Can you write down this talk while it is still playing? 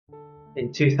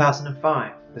In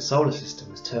 2005, the solar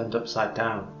system was turned upside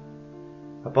down.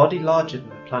 A body larger than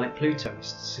the planet Pluto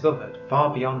was discovered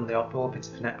far beyond the orbit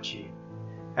of Neptune.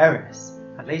 ERIS,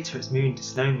 and later its moon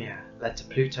Dysnomia, led to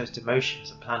Pluto's demotion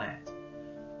as a planet.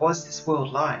 What is this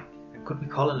world like, and could we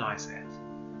colonize it?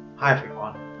 Hi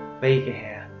everyone, Vega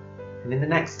here, and in the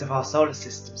next of our solar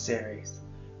system series,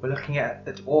 we're looking at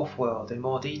the dwarf world in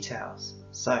more details,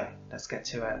 so let's get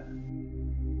to it.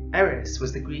 Eris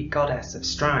was the Greek goddess of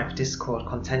strife, discord,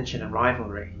 contention and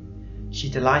rivalry. She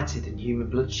delighted in human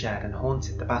bloodshed and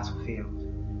haunted the battlefield.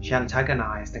 She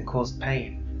antagonized and caused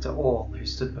pain to all who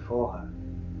stood before her.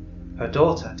 Her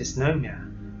daughter,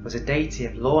 Dysnomia, was a deity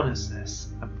of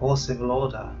lawlessness and poor civil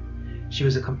order. She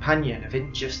was a companion of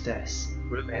injustice,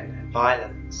 ruin and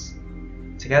violence.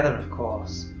 Together, of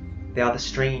course, they are the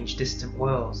strange, distant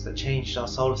worlds that changed our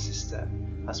solar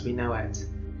system as we know it.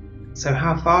 So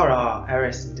how far are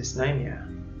Eris and Dysnomia?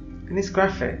 In this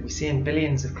graphic we see in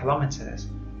billions of kilometres,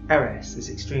 Eris is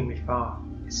extremely far.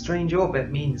 Its strange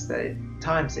orbit means that at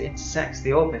times it intersects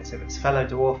the orbit of its fellow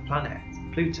dwarf planet,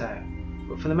 Pluto,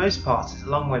 but for the most part is a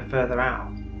long way further out,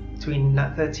 between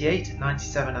 38 and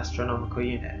 97 astronomical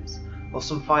units, or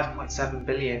some 5.7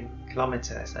 billion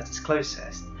kilometres at its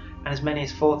closest, and as many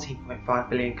as 14.5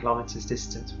 billion kilometres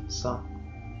distant from the Sun.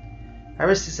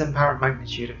 Eris's apparent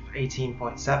magnitude of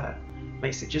 18.7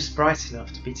 makes it just bright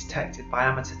enough to be detected by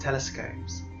amateur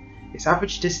telescopes. Its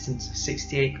average distance of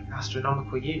 68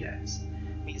 astronomical units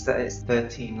means that it's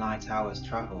 13 light hours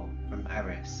travel from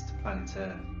Eris to planet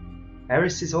Earth.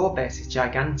 Eris's orbit is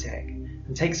gigantic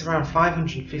and takes around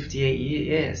 558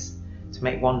 years to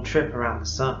make one trip around the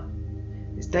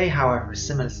Sun. Its day, however, is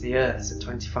similar to the Earth's at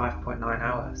 25.9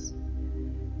 hours.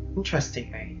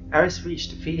 Interestingly, Eris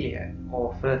reached aphelion,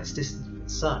 or furthest distance from the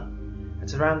Sun,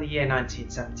 at around the year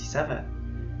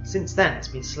 1977. Since then it's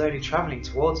been slowly travelling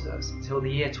towards us until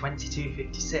the year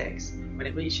 2256, when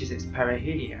it reaches its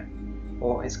perihelion,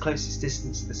 or its closest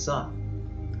distance to the Sun,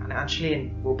 and it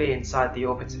actually will be inside the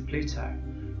orbit of Pluto,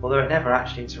 although it never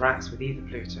actually interacts with either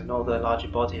Pluto nor the larger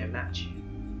body of Neptune.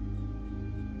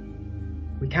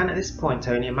 We can at this point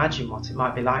only imagine what it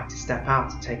might be like to step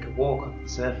out and take a walk on the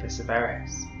surface of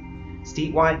Eris.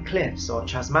 Steep white cliffs or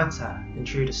chasmata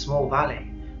intrude a small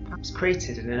valley, perhaps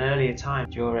created in an earlier time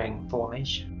during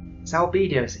formation. Its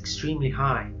albedo is extremely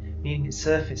high, meaning its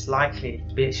surface likely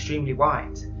to be extremely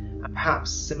white, and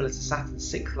perhaps similar to Saturn's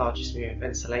sixth largest moon,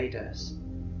 Enceladus.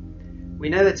 We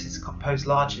know that it is composed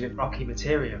largely of rocky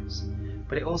materials,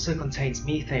 but it also contains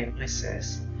methane and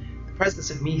glycis. The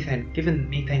presence of methane, given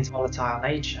methane's volatile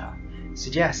nature,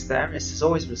 suggests that Eris has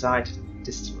always resided in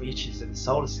distant reaches of the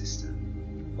solar system.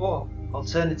 Or,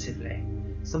 alternatively,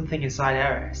 something inside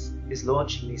Eris is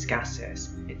launching these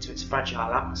gases into its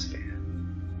fragile atmosphere.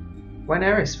 When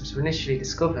Eris was initially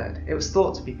discovered, it was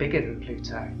thought to be bigger than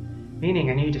Pluto, meaning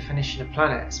a new definition of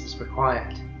planets was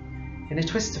required. In a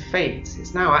twist of fate,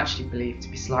 it's now actually believed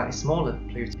to be slightly smaller than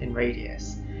Pluto in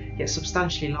radius, yet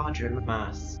substantially larger in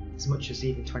mass, as much as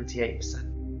even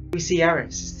 28%. We see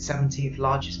Eris as the 17th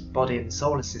largest body in the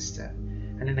solar system,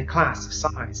 and in a class of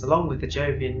size, along with the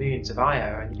Jovian moons of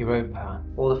Io and Europa,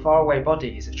 or the faraway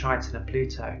bodies of Triton and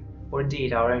Pluto, or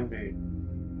indeed our own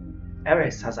moon.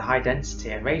 Eris has a high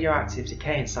density, and radioactive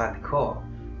decay inside the core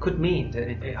could mean that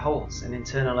it holds an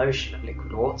internal ocean of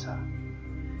liquid water.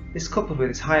 This, coupled with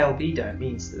its high albedo,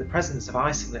 means that the presence of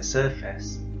ice on its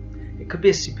surface, it could be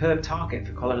a superb target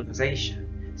for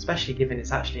colonization, especially given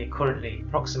it's actually currently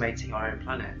approximating our own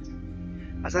planet.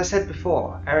 As I said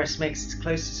before, Eris makes its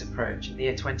closest approach in the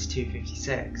year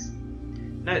 2256.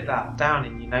 Note that down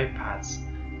in your notepads,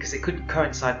 because it could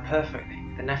coincide perfectly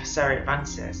with the necessary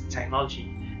advances in technology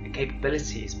and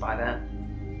capabilities by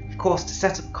then. Of course, to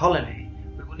set up a colony,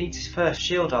 we will need to first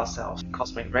shield ourselves from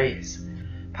cosmic rays.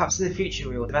 Perhaps in the future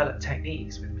we will develop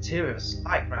techniques with materials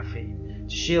like graphene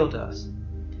to shield us.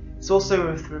 It's also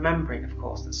worth remembering, of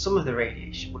course, that some of the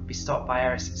radiation would be stopped by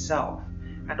Eris itself,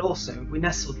 and also we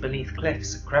nestled beneath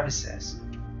cliffs and crevices.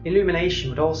 Illumination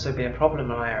would also be a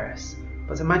problem on Eris,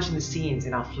 but imagine the scenes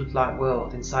in our floodlight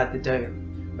world inside the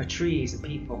dome, where trees and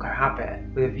people cohabit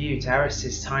with a view to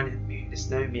Eris's tiny moon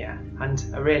Dysnomia and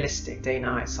a realistic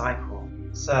day-night cycle.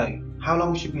 So, how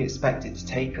long should we expect it to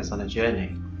take us on a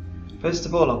journey? First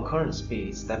of all, on current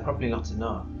speeds, they're probably not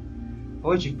enough.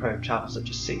 Voyager probe travels at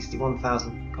just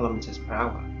 61,000 km per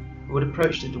hour and would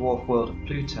approach the dwarf world of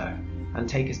Pluto and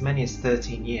take as many as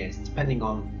 13 years, depending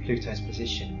on Pluto's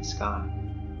position in the sky.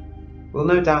 We'll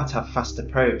no doubt have faster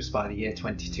probes by the year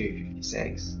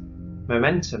 2256.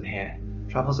 Momentum here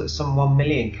travels at some 1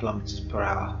 million km per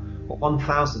hour, or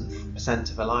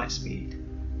 1,000th% of a light speed.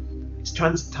 Its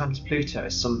transit time to Pluto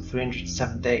is some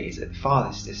 307 days at the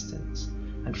farthest distance,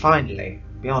 and finally,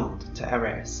 beyond to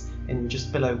Eris in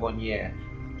just below 1 year,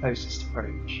 the closest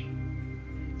approach.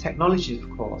 Technology, of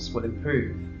course, will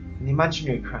improve, and the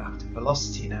imaginary craft of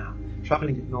Velocity now,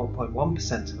 travelling at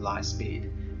 0.1% of light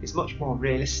speed, is much more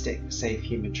realistic for safe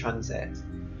human transit.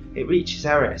 It reaches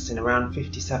Eris in around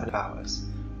 57 hours,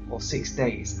 or 6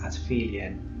 days at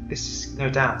aphelion. This is no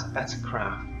doubt a better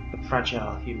craft for the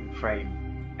fragile human frame.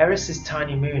 Eris's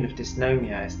tiny moon of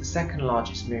Dysnomia is the second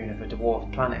largest moon of a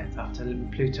dwarf planet after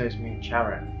Pluto's moon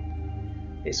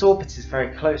Charon. Its orbit is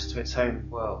very close to its home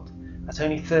world, at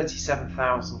only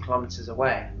 37,000 kilometres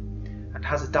away, and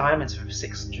has a diameter of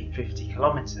 650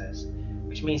 kilometres,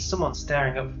 which means someone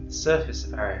staring up from the surface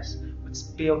of Eris would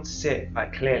be able to see it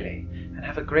quite clearly and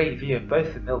have a great view of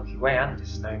both the Milky Way and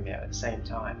Dysnomia at the same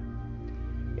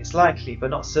time. It's likely, but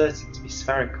not certain, to be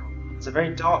spherical. It's a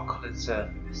very dark coloured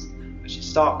surface, which is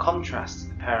stark contrast to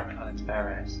the parent planet of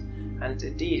Eris, and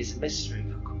indeed is a mystery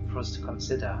for us to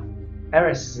consider.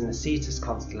 Eris is in the Cetus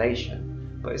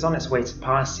constellation, but is on its way to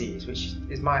Pisces, which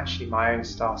is actually my own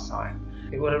star sign.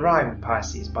 It will arrive in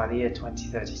Pisces by the year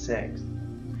 2036.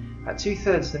 At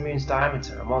 2/3 of the moon's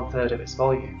diameter and 1/3 of its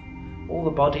volume, all the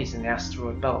bodies in the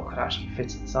asteroid belt could actually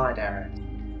fit inside Eris,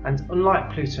 and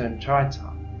unlike Pluto and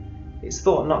Triton, it's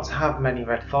thought not to have many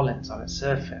red tholins on its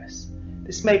surface.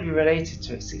 This may be related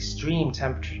to its extreme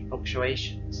temperature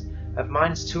fluctuations of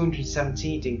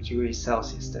 -217 degrees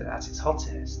Celsius at its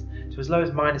hottest to as low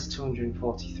as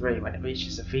 -243 when it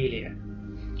reaches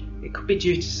aphelion. It could be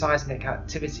due to seismic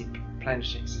activity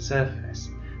replenishing its surface,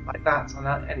 like that on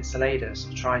Enceladus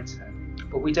or Triton,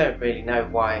 but we don't really know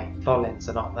why tholins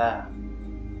are not there.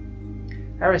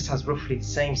 Eris has roughly the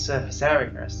same surface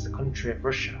area as the country of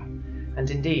Russia, and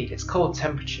indeed its cold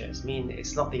temperatures mean that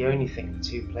it's not the only thing the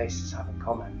two places have in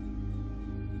common.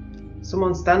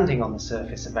 Someone standing on the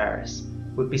surface of Eris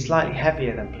would be slightly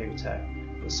heavier than Pluto,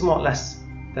 but somewhat less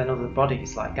than other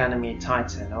bodies like Ganymede,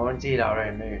 Titan, or indeed our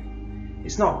own moon.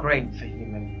 It's not great for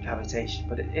human habitation,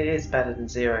 but it is better than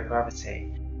zero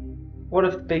gravity. One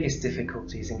of the biggest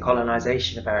difficulties in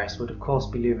colonisation of Eris would of course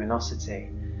be luminosity.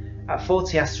 At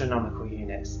 40 astronomical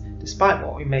units, despite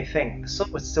what we may think, the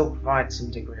Sun would still provide some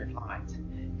degree of light.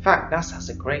 In fact, NASA has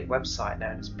a great website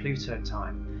known as Pluto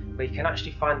Time, where you can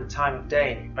actually find the time of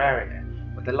day in your area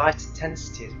with the light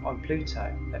intensity on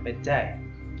Pluto at midday.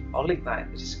 I'll link that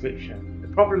in the description. The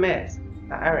problem is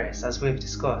that Eris, as we've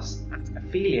discussed, at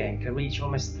aphelion can reach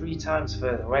almost 3 times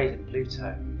further away than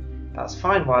Pluto. That's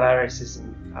fine while Eris is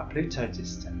at Pluto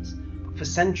distance, but for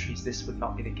centuries this would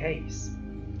not be the case.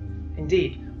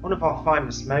 Indeed, one of our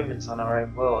finest moments on our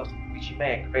own world, which you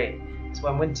may agree, is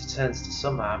when winter turns to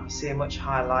summer and we see a much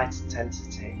higher light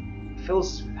intensity. It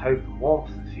fills us with hope and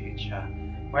warmth for the future,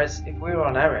 whereas if we were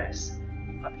on Eris,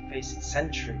 we might be facing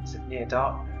centuries of near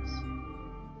darkness.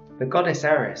 The goddess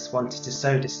Eris wanted to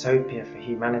sow dystopia for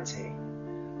humanity.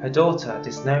 Her daughter,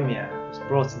 Dysnomia, was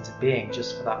brought into being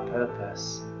just for that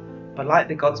purpose. But like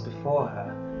the gods before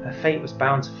her, her fate was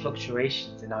bound to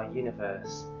fluctuations in our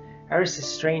universe. Eris's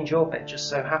strange orbit just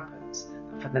so happens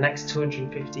that for the next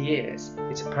 250 years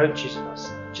it approaches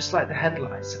us just like the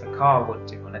headlights of a car would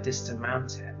do on a distant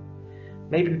mountain.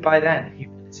 Maybe by then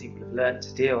humanity will have learned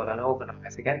to deal and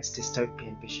organise against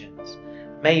dystopian visions.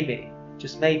 Maybe,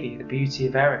 just maybe, the beauty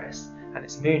of Eris and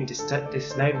its moon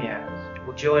Dysnomia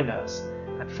will join us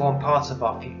and form part of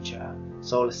our future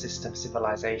solar system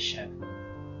civilization.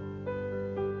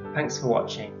 Thanks for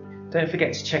watching. Don't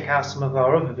forget to check out some of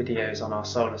our other videos on our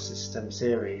solar system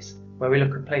series, where we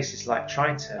look at places like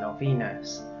Triton or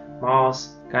Venus,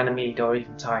 Mars, Ganymede or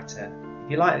even Titan.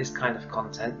 If you like this kind of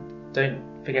content, don't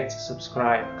forget to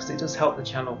subscribe because it does help the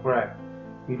channel grow.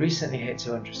 We recently hit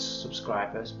 200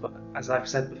 subscribers, but as I've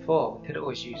said before, we could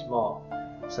always use more.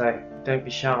 So don't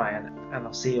be shy, and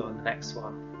I'll see you on the next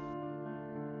one.